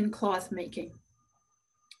involved in cloth making.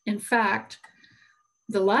 In fact,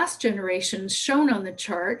 the last generations shown on the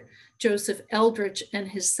chart, Joseph Eldridge and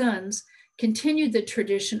his sons, continued the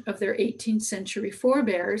tradition of their 18th century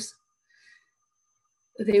forebears.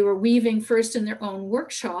 They were weaving first in their own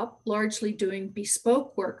workshop, largely doing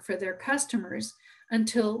bespoke work for their customers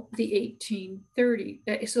until the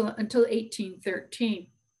 1813.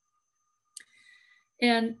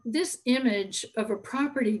 And this image of a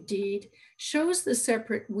property deed shows the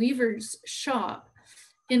separate weaver's shop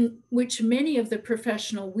in which many of the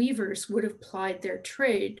professional weavers would have plied their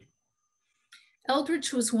trade.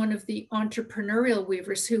 Eldridge was one of the entrepreneurial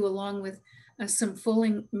weavers who, along with some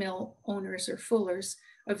fulling mill owners or fullers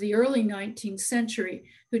of the early 19th century,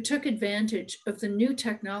 who took advantage of the new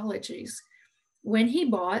technologies when he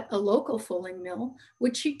bought a local fulling mill,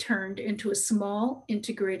 which he turned into a small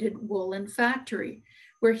integrated woolen factory,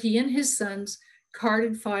 where he and his sons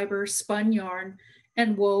carded fiber, spun yarn,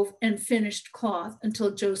 and wove and finished cloth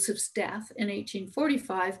until Joseph's death in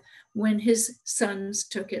 1845, when his sons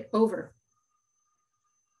took it over.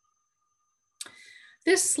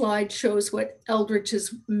 This slide shows what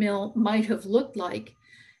Eldridge's mill might have looked like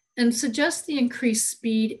and suggests the increased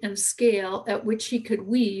speed and scale at which he could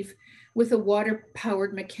weave with a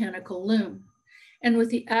water-powered mechanical loom, and with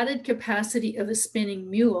the added capacity of a spinning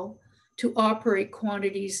mule to operate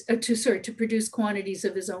quantities, to produce quantities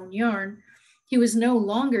of his own yarn. He was no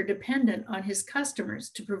longer dependent on his customers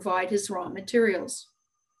to provide his raw materials.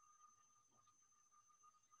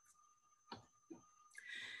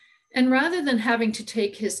 And rather than having to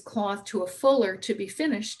take his cloth to a fuller to be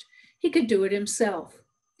finished, he could do it himself.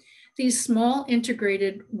 These small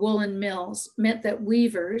integrated woolen mills meant that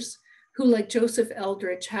weavers, who like Joseph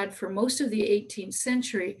Eldridge had for most of the 18th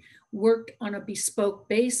century worked on a bespoke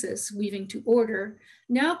basis, weaving to order,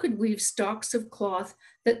 now could weave stocks of cloth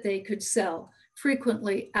that they could sell,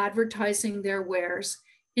 frequently advertising their wares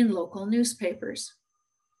in local newspapers.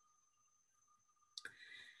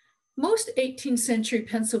 Most 18th century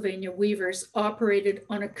Pennsylvania weavers operated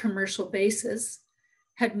on a commercial basis,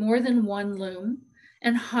 had more than one loom,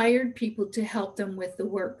 and hired people to help them with the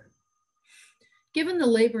work. Given the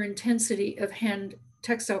labor intensity of hand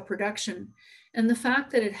textile production and the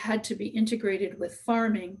fact that it had to be integrated with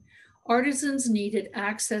farming, artisans needed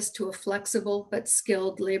access to a flexible but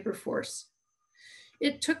skilled labor force.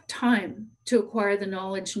 It took time to acquire the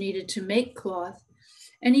knowledge needed to make cloth,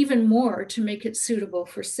 and even more to make it suitable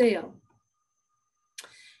for sale.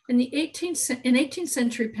 In 18th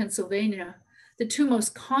century Pennsylvania, the two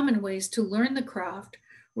most common ways to learn the craft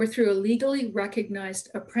were through a legally recognized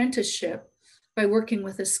apprenticeship by working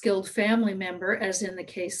with a skilled family member, as in the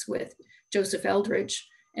case with Joseph Eldridge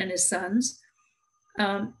and his sons,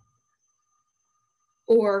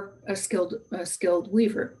 or a skilled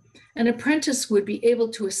weaver. An apprentice would be able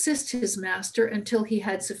to assist his master until he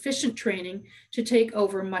had sufficient training to take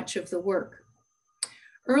over much of the work.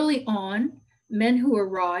 Early on, men who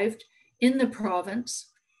arrived in the province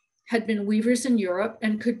had been weavers in Europe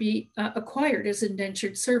and could be acquired as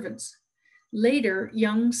indentured servants. Later,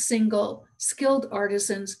 young, single, skilled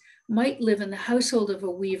artisans might live in the household of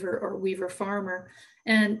a weaver or weaver farmer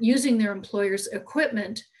and, using their employer's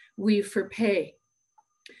equipment, weave for pay.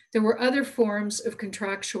 There were other forms of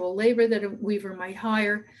contractual labor that a weaver might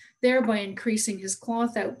hire, thereby increasing his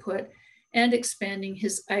cloth output and expanding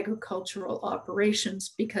his agricultural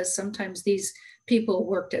operations, because sometimes these people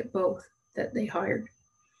worked at both that they hired.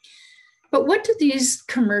 But what did these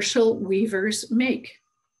commercial weavers make?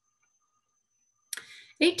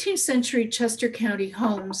 18th century Chester County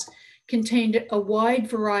homes contained a wide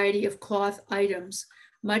variety of cloth items,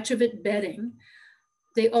 much of it bedding.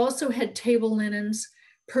 They also had table linens,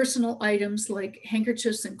 personal items like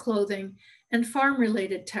handkerchiefs and clothing, and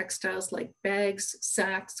farm-related textiles like bags,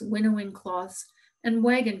 sacks, winnowing cloths, and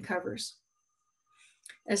wagon covers.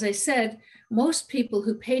 As I said, most people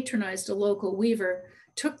who patronized a local weaver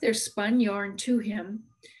took their spun yarn to him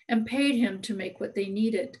and paid him to make what they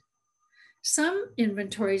needed. Some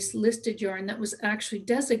inventories listed yarn that was actually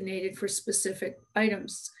designated for specific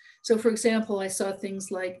items. So for example, I saw things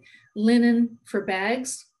like linen for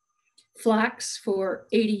bags, flax for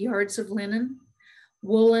 80 yards of linen,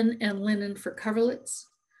 woolen and linen for coverlets,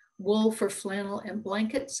 wool for flannel and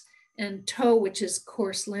blankets, and tow, which is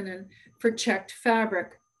coarse linen, for checked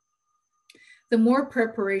fabric. The more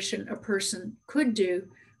preparation a person could do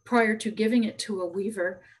prior to giving it to a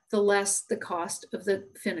weaver, the less the cost of the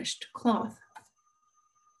finished cloth.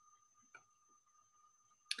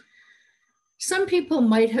 Some people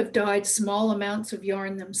might have dyed small amounts of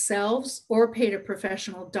yarn themselves or paid a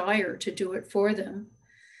professional dyer to do it for them.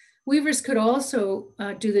 Weavers could also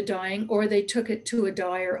do the dyeing, or they took it to a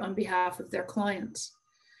dyer on behalf of their clients.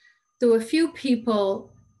 Though a few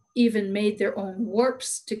people even made their own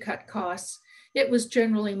warps to cut costs, it was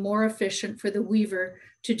generally more efficient for the weaver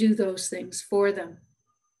to do those things for them.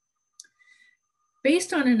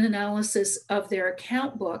 Based on an analysis of their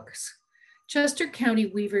account books, Chester County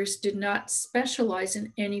weavers did not specialize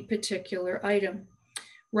in any particular item.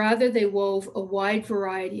 Rather, they wove a wide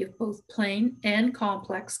variety of both plain and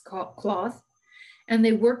complex cloth, and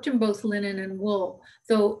they worked in both linen and wool,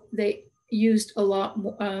 though they used a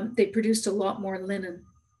lot. They produced a lot more linen.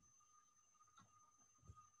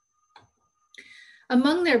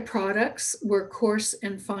 Among their products were coarse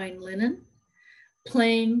and fine linen,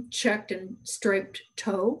 plain, checked, and striped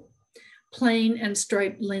tow, plain and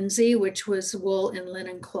striped linsey, which was wool and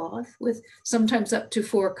linen cloth with sometimes up to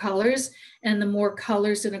 4 colors. And the more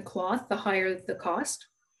colors in a cloth, the higher the cost.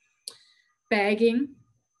 Bagging,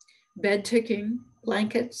 bed ticking,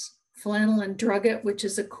 blankets, flannel and drugget, which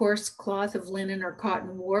is a coarse cloth of linen or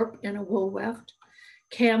cotton warp and a wool weft.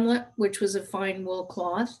 Camlet, which was a fine wool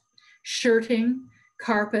cloth. Shirting,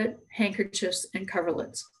 carpet, handkerchiefs, and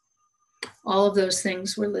coverlets. All of those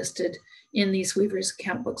things were listed in these weavers'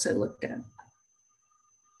 account books I looked at.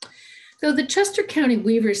 Though the Chester County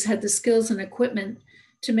weavers had the skills and equipment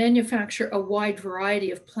to manufacture a wide variety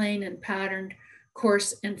of plain and patterned,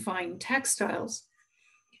 coarse and fine textiles,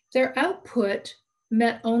 their output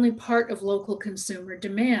met only part of local consumer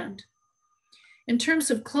demand. In terms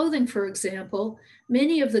of clothing, for example,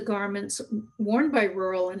 many of the garments worn by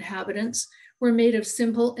rural inhabitants were made of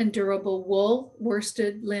simple and durable wool,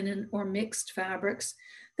 worsted, linen, or mixed fabrics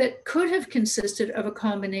that could have consisted of a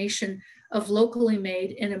combination of locally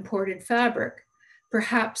made and imported fabric,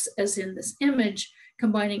 perhaps as in this image,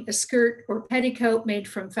 combining a skirt or petticoat made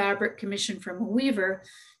from fabric commissioned from a weaver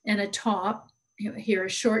and a top, here a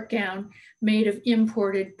short gown, made of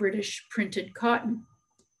imported British printed cotton.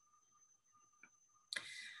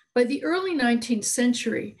 By the early 19th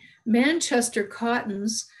century, Manchester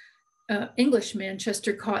cottons, English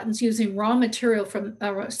Manchester cottons using raw material from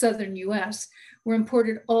southern US were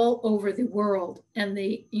imported all over the world, and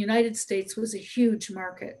the United States was a huge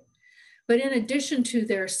market. But in addition to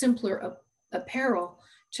their simpler apparel,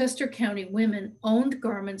 Chester County women owned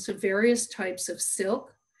garments of various types of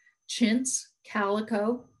silk, chintz,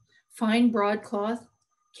 calico, fine broadcloth,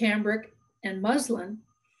 cambric, and muslin,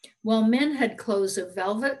 while men had clothes of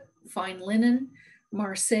velvet, fine linen,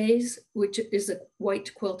 marseilles, which is a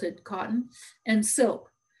white quilted cotton, and silk,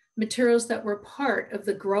 materials that were part of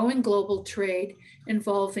the growing global trade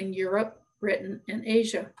involving Europe, Britain, and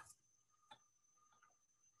Asia.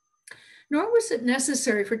 Nor was it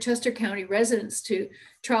necessary for Chester County residents to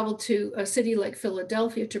travel to a city like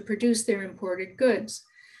Philadelphia to produce their imported goods.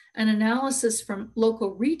 An analysis from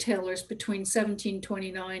local retailers between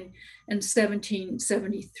 1729 and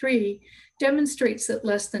 1773 demonstrates that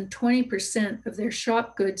less than 20% of their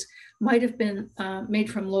shop goods might have been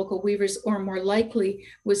made from local weavers, or more likely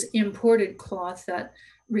was imported cloth that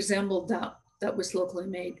resembled that was locally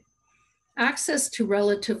made. Access to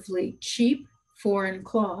relatively cheap foreign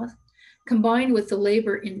cloth, combined with the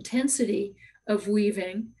labor intensity of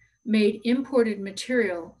weaving, made imported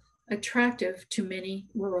material attractive to many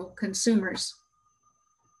rural consumers.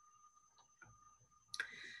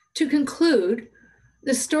 To conclude,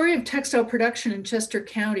 the story of textile production in Chester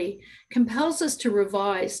County compels us to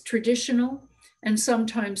revise traditional and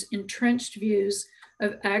sometimes entrenched views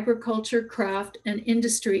of agriculture, craft, and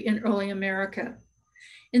industry in early America.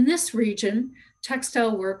 In this region,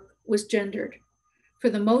 textile work was gendered. For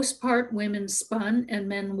the most part, women spun and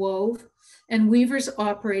men wove, and weavers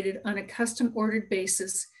operated on a custom-ordered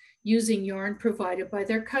basis using yarn provided by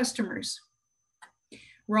their customers.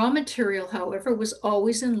 Raw material, however, was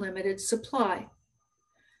always in limited supply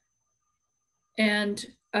and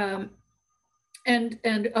of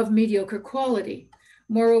mediocre quality.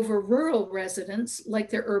 Moreover, rural residents, like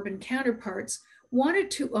their urban counterparts,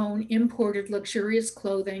 wanted to own imported luxurious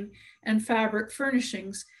clothing and fabric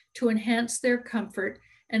furnishings to enhance their comfort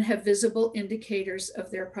and have visible indicators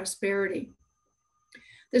of their prosperity.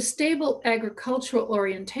 The stable agricultural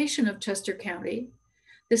orientation of Chester County,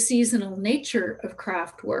 the seasonal nature of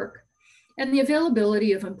craft work, and the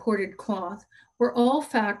availability of imported cloth were all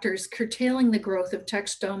factors curtailing the growth of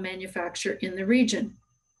textile manufacture in the region.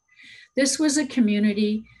 This was a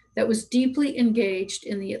community that was deeply engaged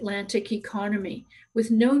in the Atlantic economy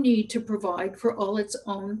with no need to provide for all its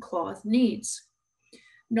own cloth needs.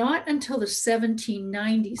 Not until the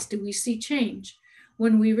 1790s do we see change,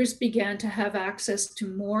 when weavers began to have access to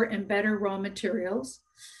more and better raw materials,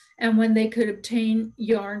 and when they could obtain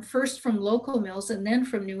yarn first from local mills and then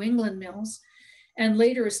from New England mills, and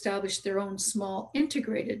later established their own small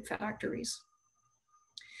integrated factories.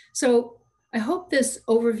 So I hope this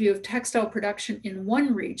overview of textile production in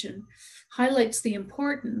one region highlights the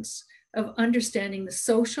importance of understanding the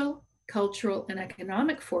social, cultural, and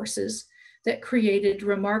economic forces that created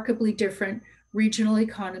remarkably different regional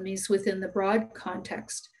economies within the broad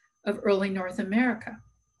context of early North America.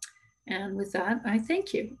 And with that, I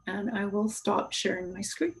thank you, and I will stop sharing my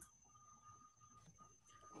screen.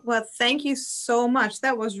 Well, thank you so much.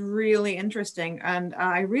 That was really interesting. And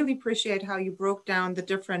I really appreciate how you broke down the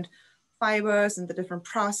different fibers and the different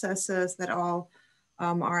processes that all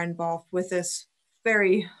are involved with this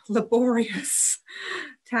very laborious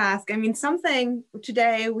task. I mean, something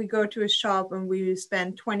today we go to a shop and we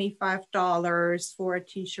spend $25 for a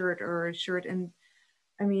t-shirt or a shirt. And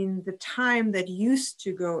I mean, the time that used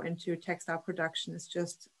to go into textile production is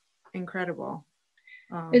just incredible.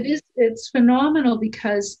 It's phenomenal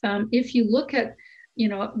because if you look at,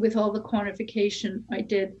 with all the quantification I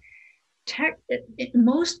did,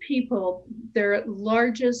 most people, their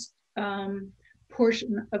largest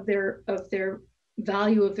portion of their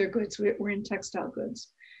value of their goods were in textile goods.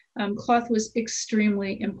 Cloth was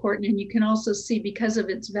extremely important, and you can also see, because of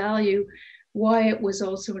its value, why it was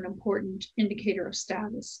also an important indicator of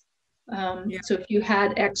status. So if you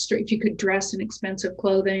had extra, if you could dress in expensive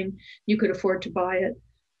clothing, you could afford to buy it.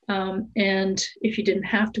 And if you didn't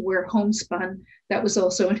have to wear homespun, that was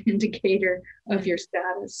also an indicator of your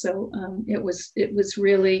status. So it was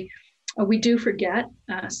really, we do forget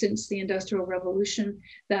since the Industrial Revolution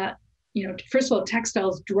that, first of all,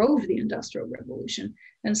 textiles drove the Industrial Revolution.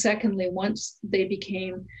 And secondly, once they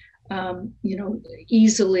became,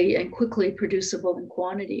 easily and quickly producible in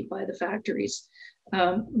quantity by the factories,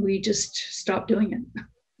 we just stopped doing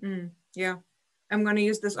it. Yeah. I'm going to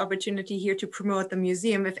use this opportunity here to promote the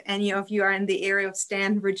museum. If any of you are in the area of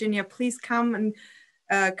Stanton, Virginia, please come and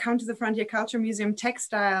come to the Frontier Culture Museum.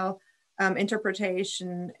 Textile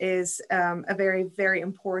interpretation is a very, very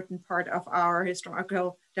important part of our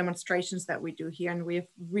historical demonstrations that we do here. And we have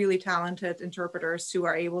really talented interpreters who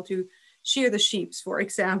are able to shear the sheeps, for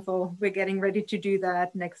example. We're getting ready to do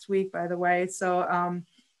that next week, by the way. So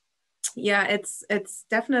yeah, it's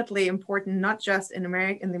definitely important, not just in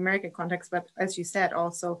the American context, but as you said,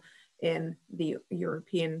 also in the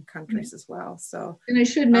European countries as well. So, and I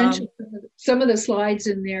should mention some of the slides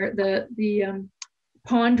in there. The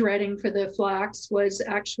pond retting for the flax was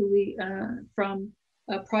actually from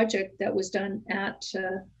a project that was done at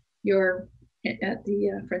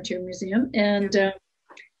the Frontier Museum, and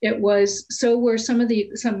it was so was some of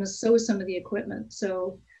the equipment.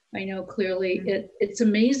 So I know clearly it's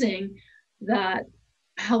amazing that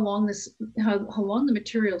how long the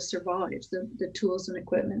material survives, the tools and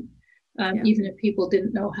equipment. Even if people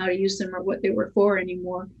didn't know how to use them or what they were for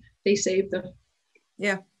anymore, they saved them.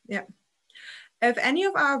 Yeah. If any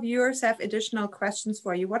of our viewers have additional questions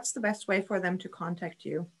for you, what's the best way for them to contact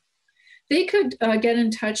you? They could get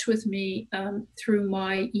in touch with me through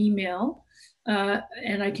my email,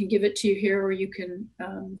 and I can give it to you here, or you can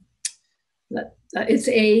it's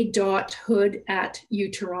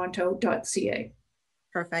a.hood@utoronto.ca.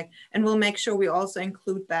 Perfect. And we'll make sure we also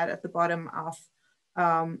include that at the bottom of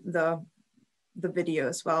the video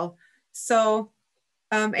as well. So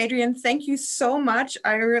Adrienne, thank you so much.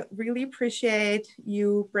 I really appreciate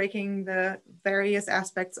you breaking the various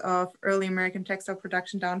aspects of early American textile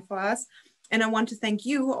production down for us. And I want to thank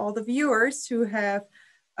you, all the viewers who have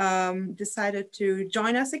decided to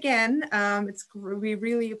join us again. We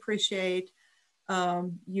really appreciate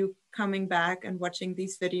you coming back and watching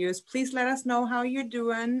these videos. Please let us know how you're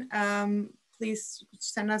doing. Please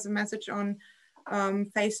send us a message on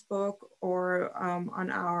Facebook or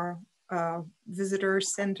on our visitor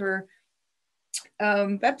center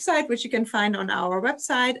website, which you can find on our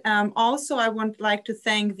website. Also, I would like to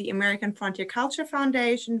thank the American Frontier Culture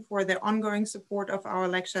Foundation for their ongoing support of our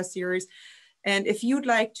lecture series. And if you'd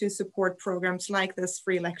like to support programs like this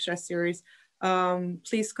free lecture series,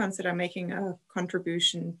 please consider making a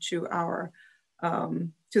contribution to our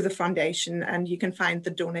to the foundation, and you can find the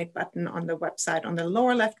donate button on the website on the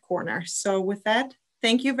lower left corner. So with that,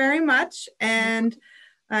 thank you very much, and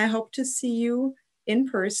I hope to see you in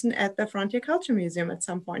person at the Frontier Culture Museum at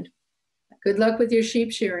some point. Good luck with your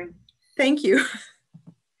sheep shearing. Thank you.